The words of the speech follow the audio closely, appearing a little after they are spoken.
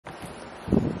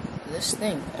this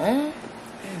thing on.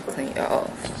 Clean it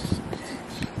off.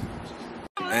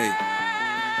 Hey,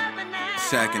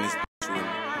 Shaq and his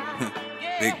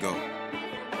big go.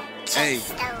 Hey.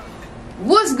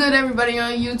 What's good, everybody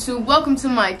on YouTube? Welcome to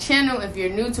my channel. If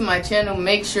you're new to my channel,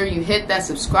 make sure you hit that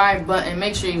subscribe button.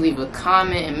 Make sure you leave a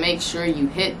comment and make sure you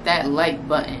hit that like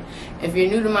button. If you're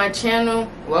new to my channel,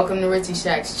 welcome to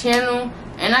Ritzyshak's channel.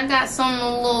 And I got something a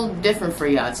little different for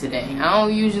y'all today. I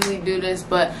don't usually do this,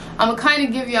 but I'm gonna kind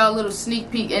of give y'all a little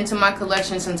sneak peek into my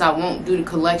collection since I won't do the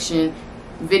collection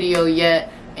video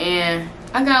yet. And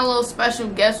I got a little special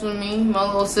guest with me, my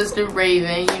little sister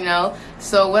Raven, you know.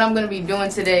 So what I'm gonna be doing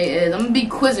today is I'm gonna be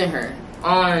quizzing her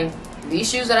on these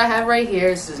shoes that I have right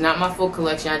here. This is not my full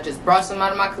collection. I just brought some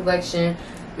out of my collection.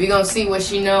 We gonna see what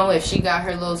she know, if she got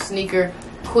her little sneaker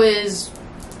quiz,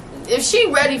 if she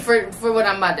ready for what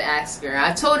I'm about to ask her.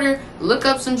 I told her look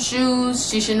up some shoes.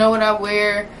 She should know what I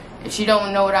wear. If she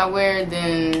don't know what I wear,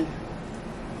 then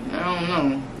I don't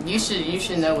know. You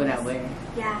should know what I wear.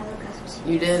 Yeah, I look up some shoes.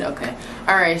 You did? Okay.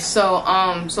 Alright, so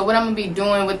what I'm gonna be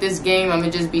doing with this game, I'm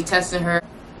gonna just be testing her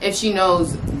if she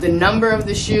knows the number of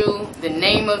the shoe, the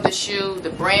name of the shoe, the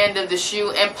brand of the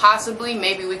shoe, and possibly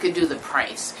maybe we could do the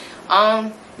price.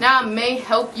 Now I may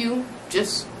help you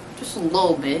just a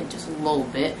little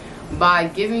bit by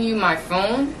giving you my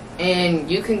phone and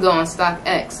you can go on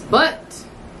StockX. But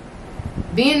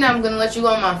being that I'm gonna let you go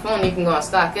on my phone, you can go on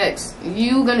StockX,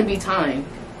 you gonna be timed.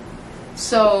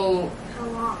 So How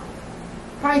long?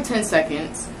 probably 10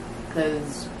 seconds,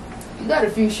 because you got a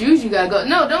few shoes you gotta go.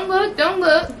 No, don't look. Don't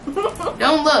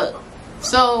look.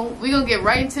 So we gonna get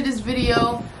right into this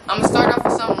video. I'm gonna start off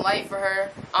with something light for her.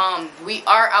 We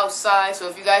are outside, so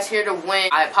if you guys hear the wind,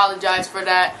 I apologize for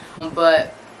that,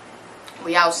 but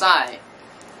we outside.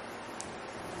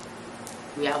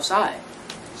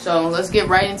 So let's get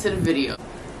right into the video.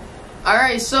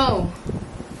 Alright, so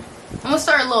I'm gonna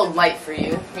start a little light for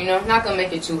you. You know, I'm not gonna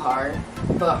make it too hard.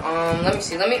 But let me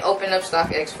see. Let me open up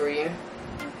StockX for you.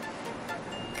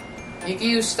 You can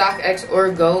use StockX or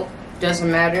GOAT,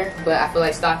 doesn't matter. But I feel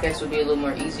like StockX would be a little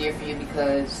more easier for you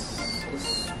because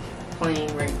it's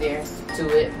plain right there to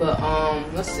it. But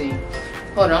let's see.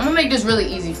 Hold on, I'm gonna make this really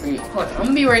easy for you. Hold on, I'm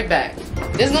gonna be right back.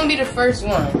 This is gonna be the first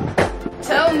one.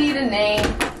 Tell me the name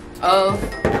of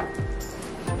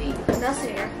these. Those are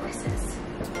Air Forces.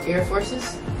 Air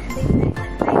Forces? I think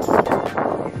Nike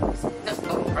Air Forces.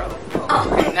 No, bro. Oh,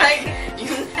 Nike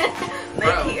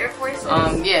Air Forces?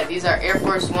 Yeah, these are Air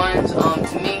Force Ones.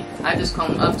 To me, I just call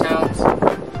them Uptowns.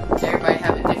 Everybody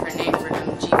have a different name for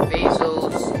them. G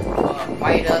Bezos,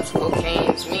 White Ups,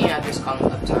 Cocaines. Me, I just call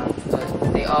them Uptowns.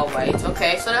 But they all white.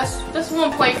 Okay, so that's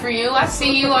one point for you. I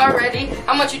see you already.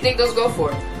 How much you think those go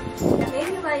for?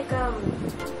 Maybe like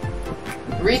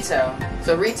Retail.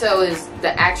 So retail is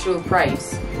the actual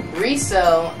price.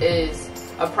 Resell is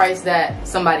a price that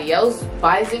somebody else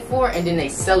buys it for and then they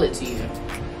sell it to you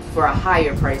for a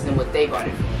higher price than what they bought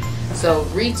it for. So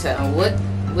retail, what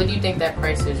do you think that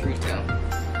price is retail?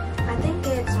 I think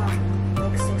it's like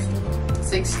 60.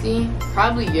 60?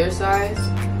 Probably your size.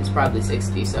 It's probably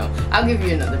 60, so I'll give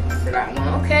you another point for that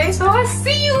one. Okay, so I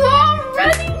see you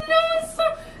already know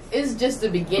some. It's just the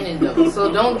beginning though,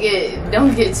 so don't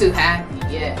get too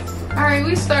happy yet. Alright,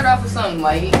 we start off with something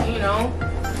light, you know.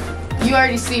 You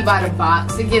already see by the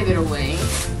box to give it away.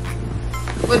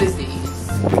 What is these?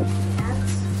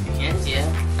 Pants, yeah.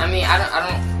 I mean, I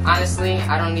don't honestly,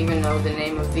 I don't even know the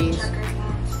name of these.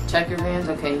 Checker Vans.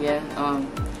 Okay, yeah.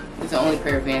 It's the only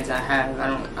pair of Vans I have.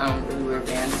 I don't really wear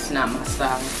Vans. It's not my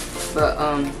style. But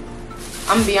I'm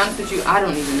gonna be honest with you, I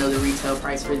don't even know the retail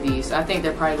price for these. I think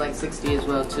they're probably like 60 as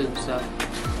well too. So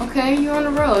okay, you're on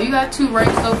the roll. You got 2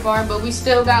 right so far, but we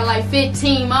still got like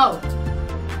 15 more.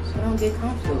 So don't get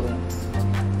comfortable.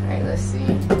 Alright, let's see.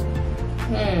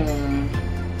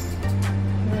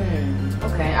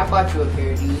 Okay, I bought you a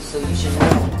pair of these, so you should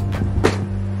know.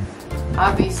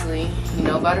 Obviously, you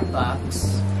know by the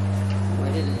box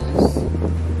what it is.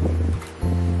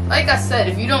 Like I said,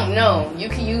 if you don't know, you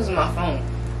can use my phone.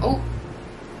 Oh,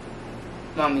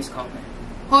 mommy's calling.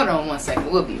 Hold on 1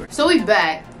 second, we'll be right. So we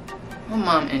back. My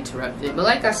mom interrupted, but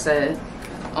like I said,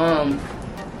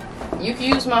 you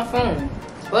can use my phone,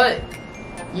 but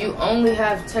you only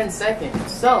have 10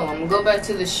 seconds. So I'm gonna go back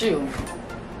to the shoe.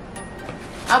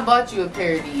 I bought you a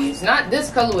pair of these, not this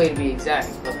colorway to be exact,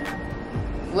 but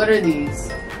what are these?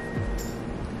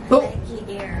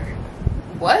 Nike Air.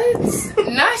 What?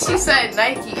 Now she said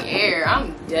Nike Air.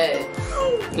 I'm dead.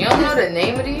 You don't know the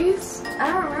name of these? I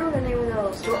don't remember the name of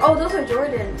those. Oh, those are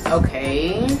Jordans.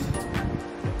 Okay.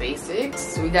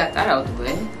 Basics. We got that out the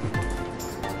way.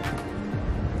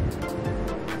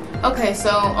 Okay,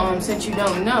 so since you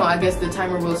don't know, I guess the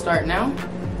timer will start now.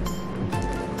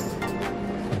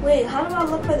 Wait, how do I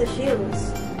look for the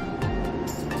shoes?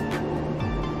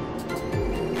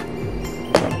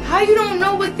 How you don't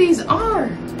know what these are?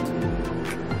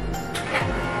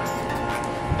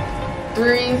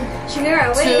 3,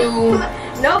 Shamira, wait. 2,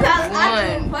 No, guys,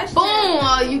 asking 1. questions. Boom!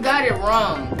 Oh, you got it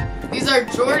wrong. These are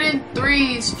Jordan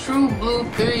 3s, true blue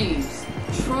 3s.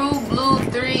 True blue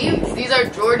 3s. These are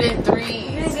Jordan 3s.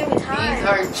 You didn't give me time. These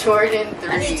are Jordan 3s.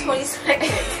 I need 20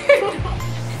 seconds.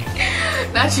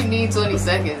 Not you need 20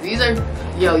 seconds. These are,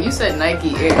 yo, you said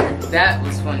Nike Air. That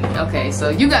was funny. Okay, so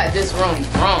you got this wrong,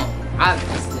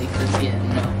 obviously, because yeah,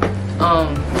 no.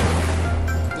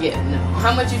 Yeah, no.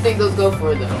 How much you think those go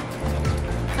for though?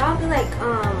 Probably like,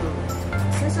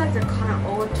 since like they're kind of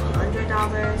old,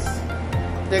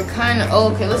 $100. They're kind of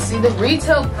okay. Let's see. The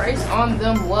retail price on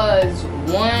them was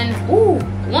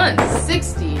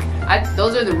 $160.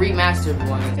 Those are the remastered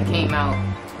ones. It came out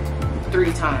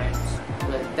 3 times,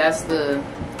 but that's the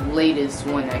latest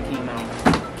one that came out.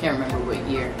 Can't remember what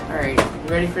year. All right, you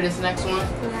ready for this next one?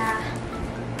 Yeah.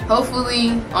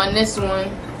 Hopefully on this one,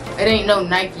 it ain't no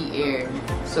Nike Air,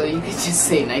 so you could just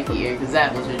say Nike Air because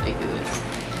that was ridiculous.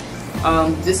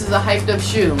 This is a hyped up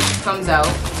shoe. Comes out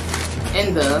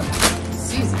in the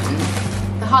season,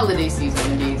 the holiday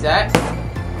season to be exact.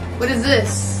 What is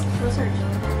this? Those are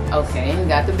Jordans. Okay,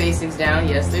 got the basics down.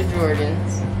 Yes, they're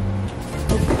Jordans. I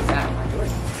don't like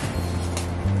Jordans.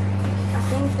 I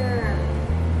think they're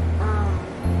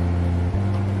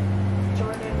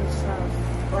Jordans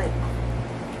like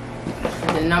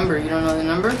The number, you don't know the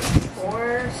number? 4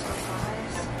 or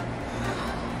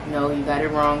 5. No, you got it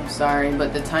wrong. Sorry,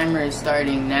 but the timer is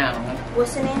starting now.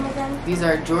 What's the name again? These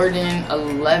are Jordan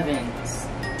 11s.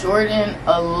 Jordan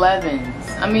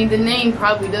 11s. I mean, the name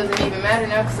probably doesn't even matter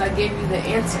now because I gave you the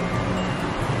answer.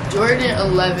 Jordan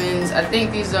 11s. I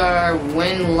think these are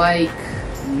when like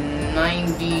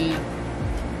 92.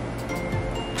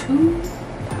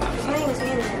 His name is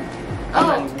Hannah. I'm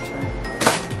not even sure.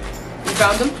 You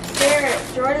found them? They're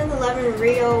Jordan 11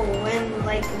 Rio Win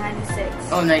like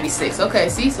 96. Oh, 96. Okay,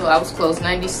 see, so I was close.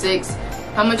 96.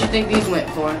 How much you think these went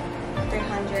for?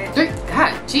 300.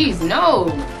 God, jeez, no.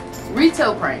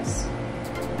 Retail price.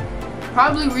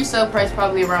 Probably resale price,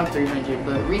 probably around 300,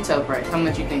 but retail price, how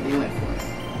much you think they went for?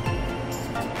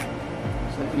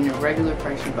 So, I mean, a regular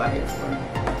price you buy it for?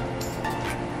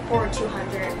 Or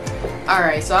 200.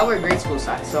 Alright, so I wear grade school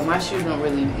size, so my shoes don't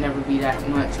really never be that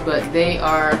much, but they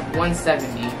are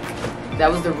 170. That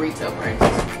was the retail price.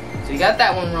 So you got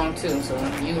that one wrong too. So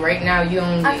you right now you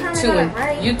only two and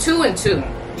right. You 2 and 2.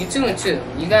 You 2 and 2.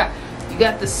 You got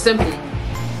the simple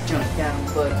jump down,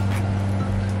 but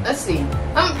let's see.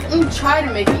 I'm trying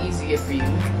to make it easier for you.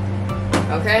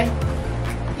 Okay?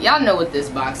 Y'all know what this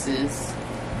box is.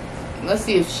 Let's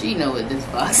see if she know what this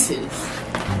box is.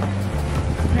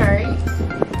 Alright.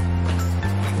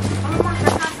 Oh my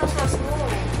god, that's so small.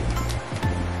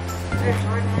 They're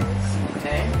Jordans.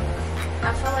 Okay. I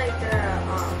feel like they're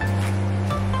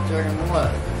Jordan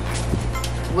what?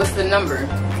 What's the number?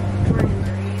 Jordan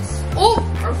 3s. Oh!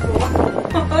 Or 4.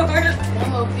 One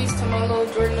little piece to my little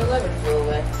Jordan 11 flew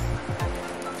away.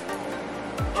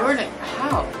 Jordan,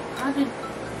 how? How did?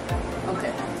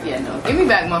 Okay, yeah, no. Give me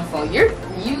back my phone. You're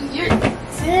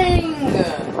dang.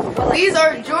 These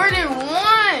are Jordan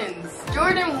 1s.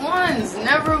 Jordan 1s,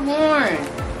 never worn.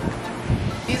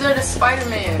 These are the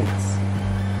Spider-Mans.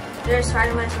 They're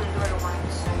Spider-Mans and Jordan 1s.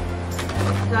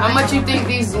 So How much you think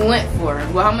these went for?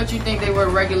 Well, how much you think they were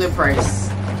regular price?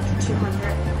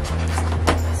 200. I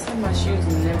said my shoes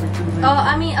were never 200. Oh,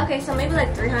 I mean, okay, so maybe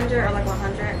like 300 or like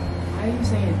 100. Why are you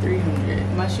saying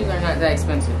 300? My shoes are not that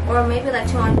expensive. Or maybe like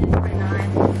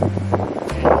 249.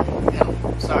 No,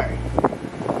 sorry.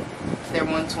 They're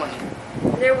 120.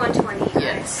 They're 120.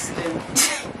 Yes.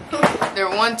 They're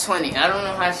 120. I don't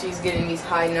know how she's getting these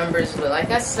high numbers, but like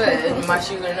I said, my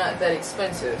shoes are not that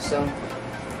expensive, so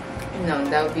no,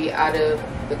 that would be out of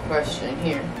the question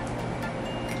here.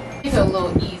 These are a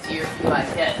little easier for you, I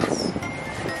guess,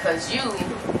 because you.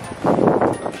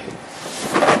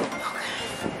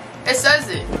 It says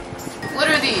it. What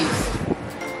are these?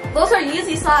 Those are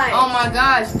Yeezy slides. Oh my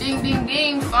gosh! Ding, ding,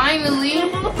 ding! Finally.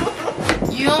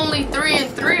 You only 3 and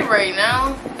 3 right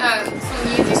now. Got some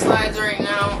Yeezy slides right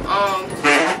now.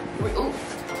 Ooh,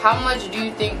 how much do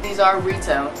you think these are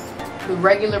retail? The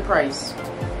regular price?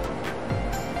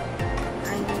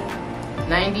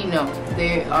 90? No,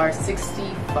 they are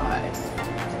 65.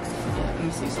 Yeah, let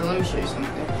me see. So let me show you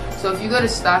something. So if you go to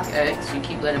StockX, you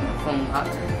keep letting my phone lock.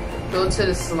 Go to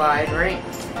the slide, right?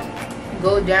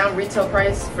 Go down. Retail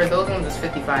price for those ones is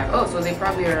 55. Oh, so they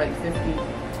probably are like 50,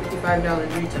 55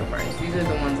 $55 retail price. These are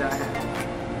the ones that I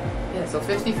have. Yeah, so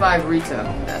 $55 retail.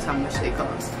 That's how much they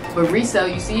cost. But resale,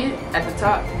 you see it at the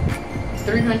top?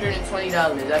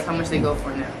 $320. That's how much they go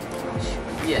for now.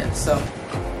 Yeah, so.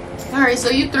 Alright, so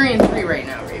you 3 and 3 right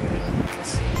now, Raven.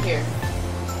 Here.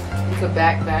 You could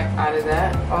back out of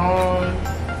that.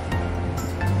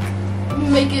 Let me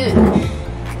make it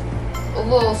a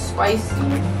little spicy.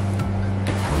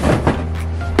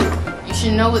 You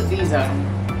should know what these are.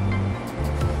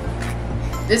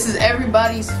 This is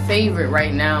everybody's favorite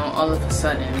right now, all of a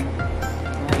sudden.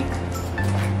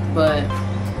 Like, but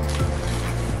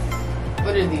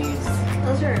what are these?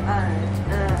 Those are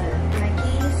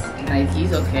Nikes.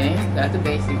 Nikes, okay. Got the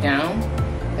basic down.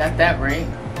 Got that right.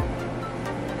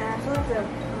 And I feel like the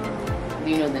Do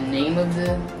you know the name of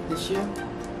the shoe?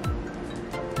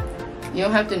 You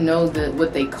don't have to know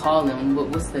what they call them, but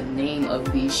what's the name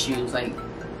of these shoes? Like,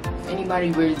 if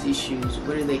anybody wears these shoes,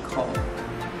 what are they called?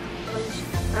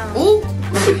 Ooh!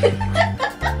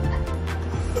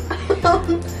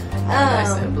 I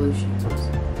said blue shoes.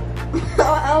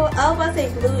 I was about to say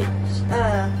blue.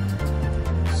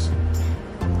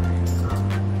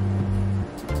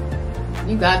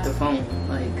 You got the phone,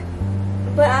 like.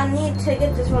 But I need to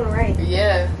get this one right.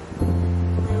 Yeah.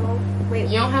 No, wait.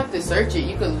 You don't have to search it.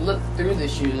 You could look through the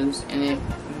shoes, and it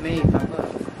may pop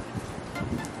up.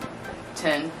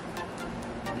 10,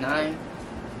 9,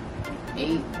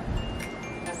 8,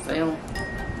 7,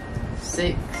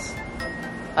 6,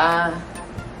 5,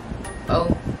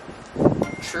 4,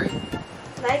 3.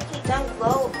 Nike Dunk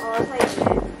Low. Oh, it's like shit.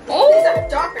 Oh, These are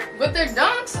dark. but they're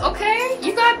dunks. Okay,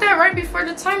 you got that right before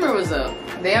the timer was up.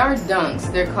 They are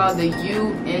dunks. They're called the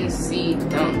UNC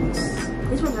dunks.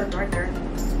 These ones are darker.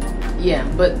 Yeah,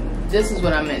 but this is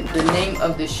what I meant. The name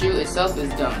of the shoe itself is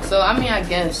dunk. So I mean, I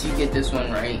guess you get this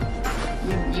one right.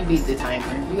 You beat the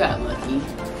timer. You got lucky.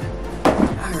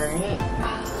 All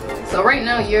right. So right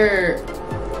now you're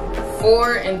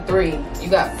 4 and 3. You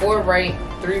got 4 right,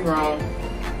 3 wrong.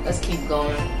 Let's keep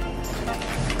going.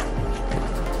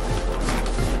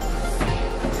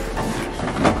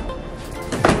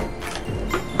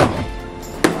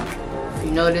 If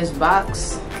you know this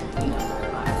box, you know this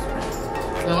box,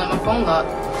 right? Don't let my phone lock.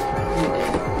 You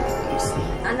did. Let me see.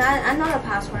 I know the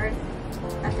password.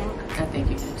 I think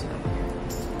you do too.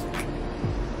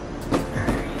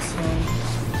 Alright, so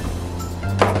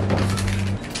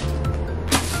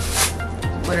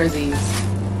what are these?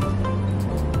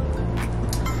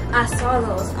 I saw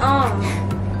those.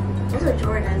 Those are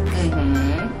Jordans.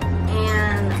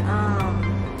 And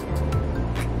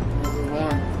Number 1.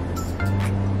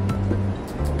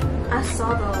 I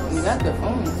saw those. You got the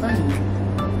phone in front of you.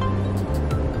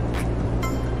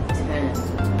 10,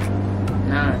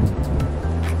 9,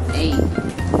 8,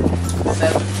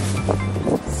 7,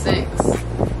 6,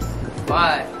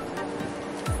 5,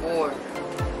 4,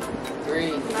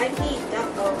 3. Nike Dunk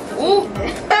Low. Ooh!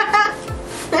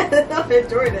 No, they're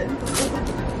Jordan.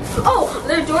 Oh,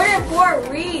 they're Jordan 4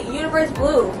 Reed Universe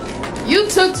Blue. You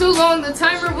took too long. The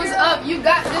timer was up. You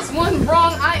got this one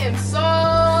wrong. I am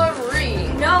sorry.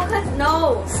 No,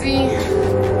 no. See?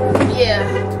 Yeah.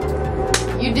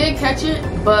 You did catch it,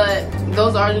 but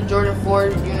those are the Jordan 4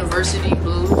 University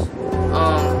Blues.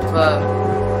 But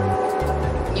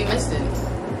you missed it.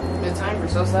 The timer,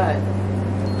 so sad.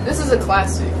 This is a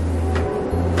classic.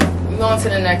 We go on to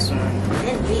the next one.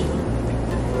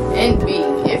 And B.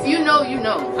 If you know, you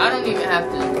know. I don't even have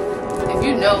to. If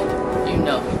you know, you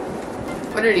know.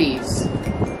 What are these?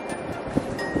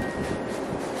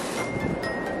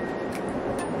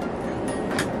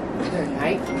 They're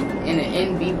Nike in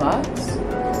an NB box.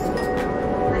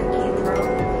 Nike Pro.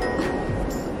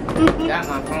 Got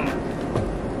my phone.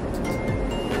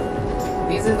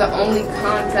 These are the only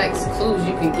context clues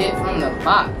you can get from the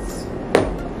box.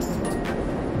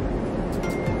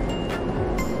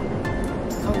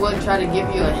 I would try to give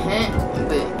you a hint,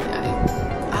 but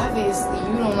obviously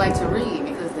you don't like to read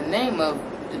because the name of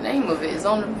it is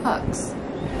on the box.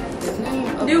 The name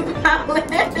of New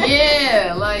Balance.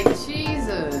 Yeah, like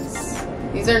Jesus.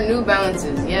 These are New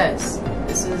Balances. Yes,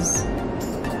 this is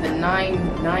the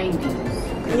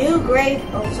 990s. New grade.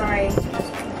 Oh, sorry.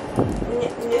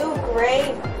 New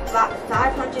grade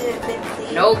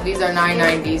 550. Nope, these are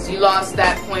 990s. You lost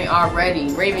that point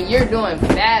already. Raven, you're doing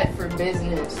bad for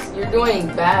business. You're doing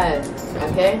bad,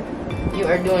 okay? You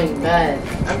are doing bad.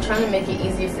 I'm trying to make it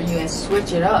easy for you and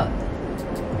switch it up.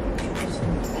 You're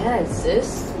doing bad,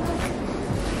 sis.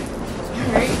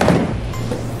 Alright.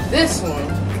 This one.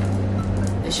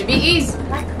 It should be easy.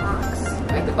 Like the box.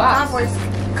 Like the box.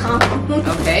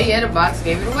 Okay, yeah, the box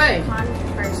gave it away.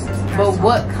 Converses. But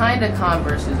what kind of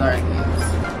Converses are these?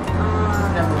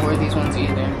 Never wore these ones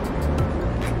either.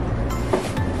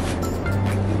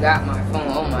 got my phone.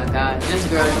 Oh my god. This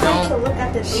girl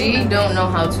she don't know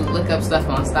how to look up stuff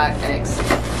on StockX.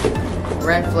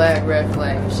 Red flag, red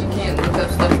flag. If she can't look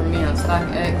up stuff for me on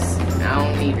StockX, I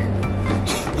don't need her.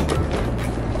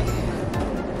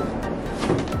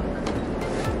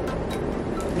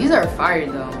 These are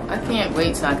fire though. I can't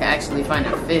wait till I can actually find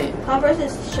a fit. Converse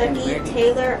is Chucky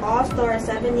Taylor All-Star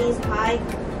 70s High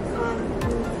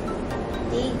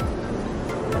D.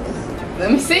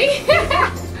 Let me see.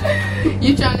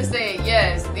 You trying to say it?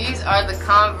 Yes. These are the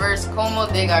Converse Como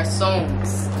de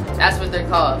Garçons. That's what they're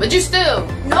called. But you still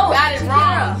got it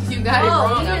wrong. You got it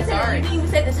wrong. I'm sorry. You didn't even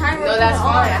set the timer. No, that's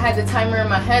fine. I had the timer in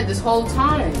my head this whole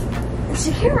time.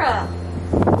 Shakira.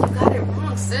 You got it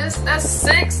wrong, sis. That's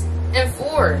 6 and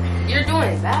 4. You're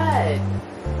doing bad.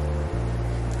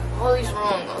 All these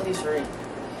wrong. All these right.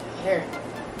 Here.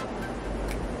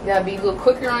 You gotta be a little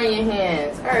quicker on your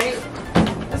hands. Alright.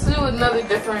 Let's do another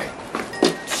different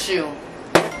shoe.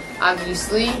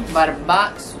 Obviously, by the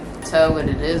box, you can tell what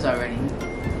it is already.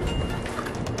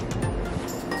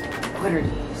 What are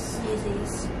these?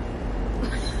 Yeezys.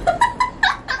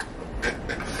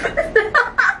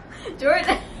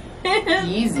 Jordan.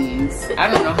 Yeezys. I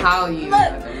don't know how you.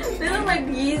 Look, they look like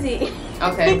Yeezy.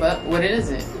 Okay, but what is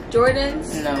it?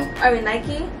 Jordans? No. I mean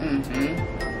Nike? Mm-hmm.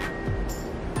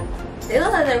 They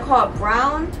look like they're called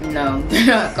brown. No, they're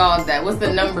not called that. What's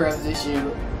the number of this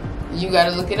shoe? You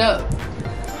gotta look it up.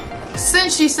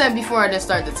 Since she said before I didn't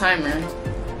start the timer,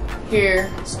 here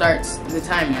starts the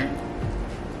timer.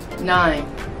 9,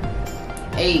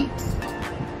 8,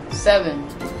 7,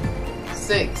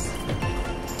 6,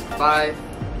 5,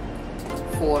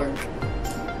 4,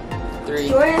 3.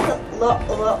 Jordan's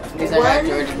low. These are not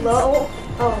Jordans. Low.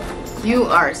 Oh. You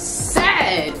are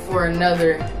sad for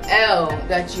another L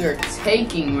that you're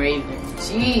taking, Raven.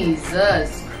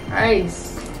 Jesus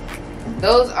Christ.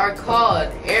 Those are called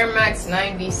Air Max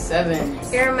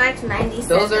 97s. Air Max 97.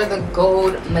 Those are the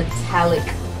gold metallic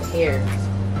pairs.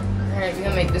 Alright, we're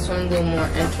gonna make this one a little more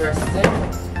interesting.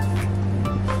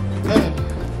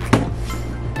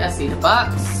 I see the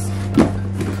box.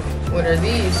 What are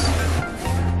these?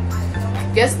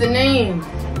 Guess the name.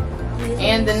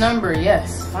 And the number,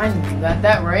 yes. Finally, you got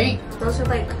that right. Those are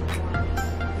like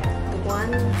the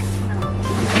one.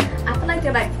 I feel like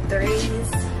they're like 3s.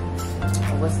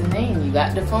 What's the name? You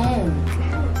got the phone.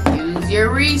 Use your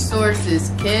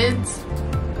resources, kids.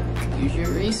 Use your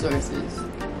resources.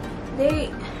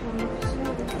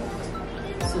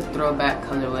 It's a throwback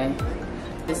colorway.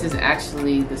 This is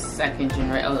actually the 2nd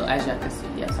generation. Oh, as y'all can see,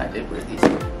 yes, I did wear these.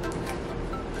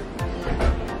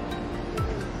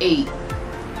 8,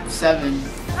 7,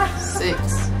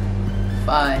 6,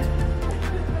 5.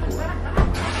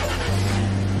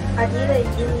 Adidas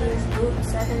Yeezys boot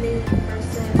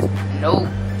 70%. Nope.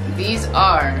 These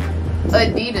are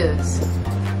Adidas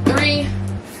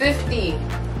 350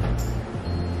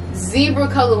 zebra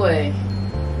colorway.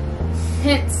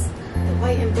 Hence the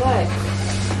white and black.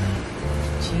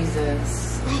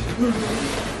 Jesus.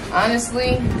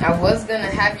 Honestly, I was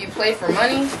gonna have you play for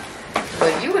money,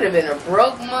 but you would have been a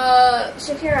broke mug.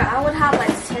 Shakira, I would have like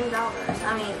 $10.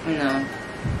 I mean, no.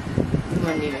 You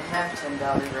wouldn't even have $10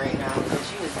 right now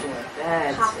because you was doing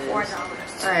bad. Top sis.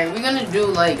 $4. Alright, we're gonna do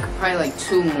like probably like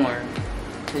 2 more.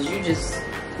 Cause you just,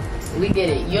 we get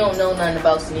it. You don't know nothing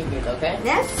about sneakers, okay?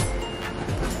 Yes.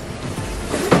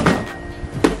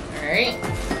 Alright.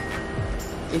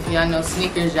 If y'all know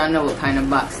sneakers, y'all know what kind of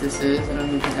box this is. I don't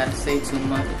even gotta say too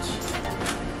much.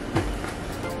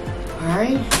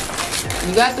 Alright.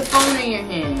 You got the phone in your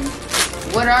hand.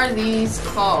 What are these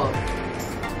called?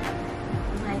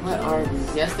 Nikes. What are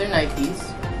these? Yes, they're Nikes.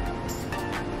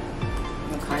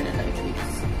 What kind of Nikes?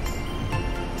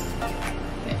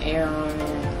 The air on it.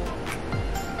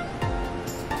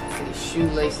 See the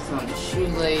shoelaces on the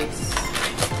shoelace.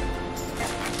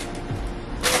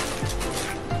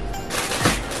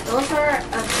 Those are a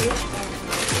big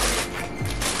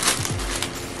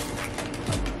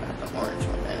Got the orange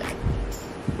one in it.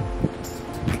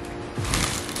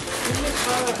 These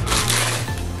are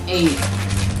 8,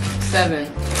 7,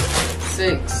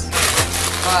 6,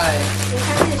 5,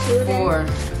 4,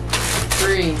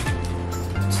 3,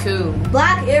 2.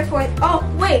 Black Air Force. Oh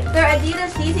wait, they're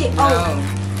Adidas Yeezy. No. Oh,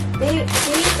 these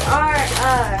are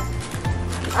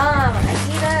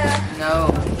Adidas.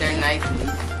 No, they're Nike.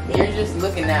 You're just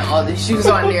looking at all the shoes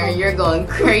on there and you're going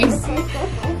crazy. You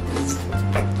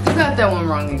got that one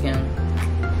wrong again.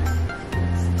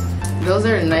 Those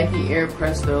are Nike Air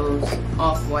Prestos,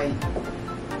 off-white.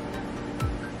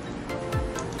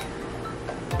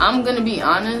 I'm gonna be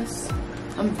honest,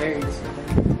 I'm very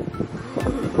disappointed.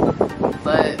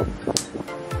 But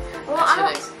Well,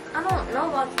 I don't know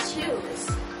about the shoes.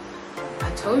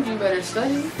 told you better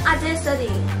study. I did study.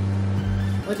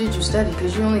 What did you study?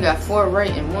 Because you only got 4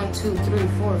 right and 1, 2, 3,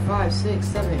 4, 5, 6,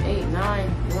 7, 8,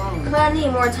 9 wrong. Because I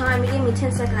need more time. You gave me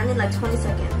 10 seconds. I need like 20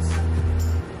 seconds.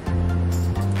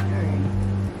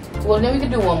 Alright. Well, then we can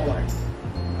do one more.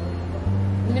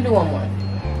 We can do one more.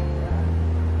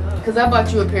 Because I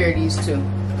bought you a pair of these too.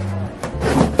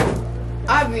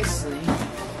 Obviously.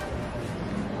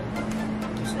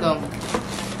 Let's go.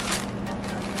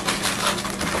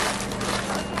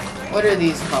 What are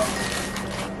these called?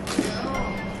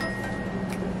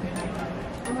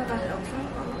 Oh my god,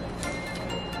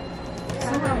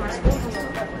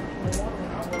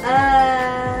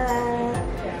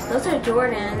 those are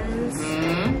Jordans.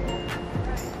 Mm-hmm.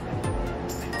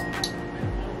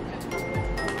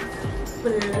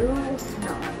 Blue?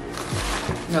 No.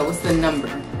 No, what's the number?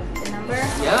 The number?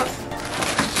 Yep.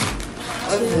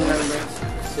 What's the number?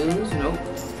 2s? Nope.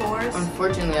 4s?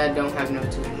 Unfortunately, I don't have no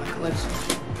 2 in my collection.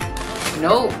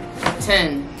 Nope.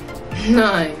 10,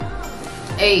 9,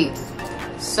 8,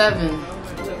 7,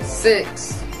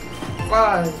 6,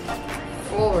 5,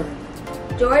 4,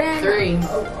 Jordan? 3,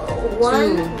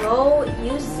 1, 2, row,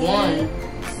 UC, 1.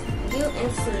 U,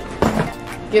 and C.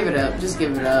 Give it up. Just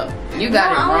give it up. You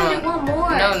got it I wrong. only did one more.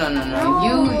 No.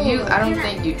 You. I don't You're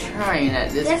think you trying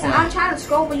at this Yes, point. I'm trying to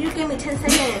scroll, but you gave me 10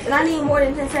 seconds. And I need more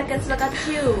than 10 seconds to look at the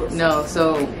shoes. No,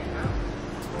 so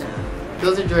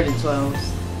those are Jordan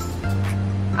 12s.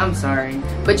 I'm sorry,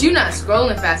 but you're not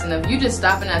scrolling fast enough. You just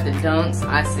stopping at the dunks.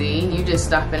 I see. You just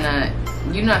stopping at.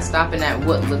 You're not stopping at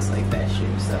what looks like that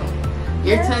shoe. So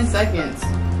you're 10 seconds.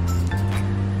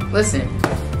 Listen,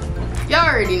 y'all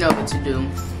already know what to do.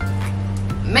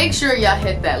 Make sure y'all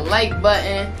hit that like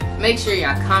button. Make sure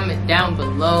y'all comment down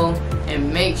below,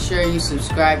 and make sure you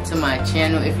subscribe to my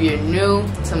channel. If you're new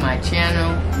to my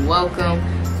channel, welcome.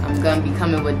 I'm gonna be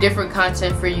coming with different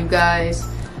content for you guys.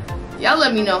 Y'all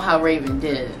let me know how Raven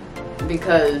did,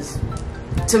 because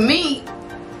to me,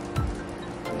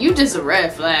 you just a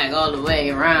red flag all the way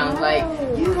around. No. Like,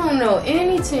 you don't know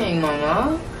anything,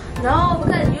 mama. No,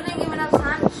 because you didn't give me enough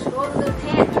time to scroll to the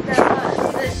pants,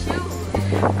 the shoes.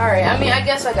 Alright, I mean, I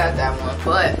guess I got that one,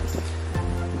 but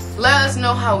let us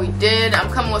know how we did.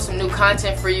 I'm coming with some new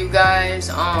content for you guys.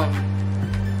 Hold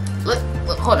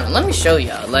on, let me show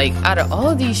y'all. Like, out of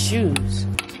all these shoes,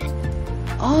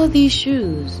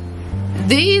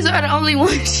 these are the only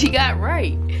ones she got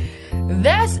right.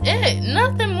 That's it.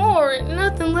 Nothing more,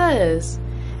 nothing less.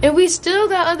 And we still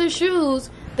got other shoes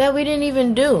that we didn't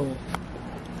even do.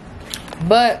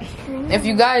 But if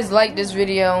you guys like this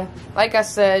video, like I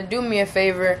said, do me a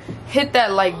favor, hit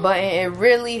that like button. It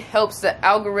really helps the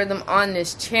algorithm on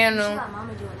this channel.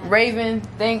 Raven,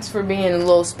 thanks for being a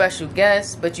little special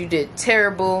guest, but you did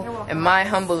terrible in my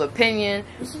humble opinion.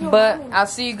 But I'll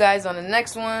see you guys on the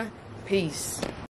next one. Peace.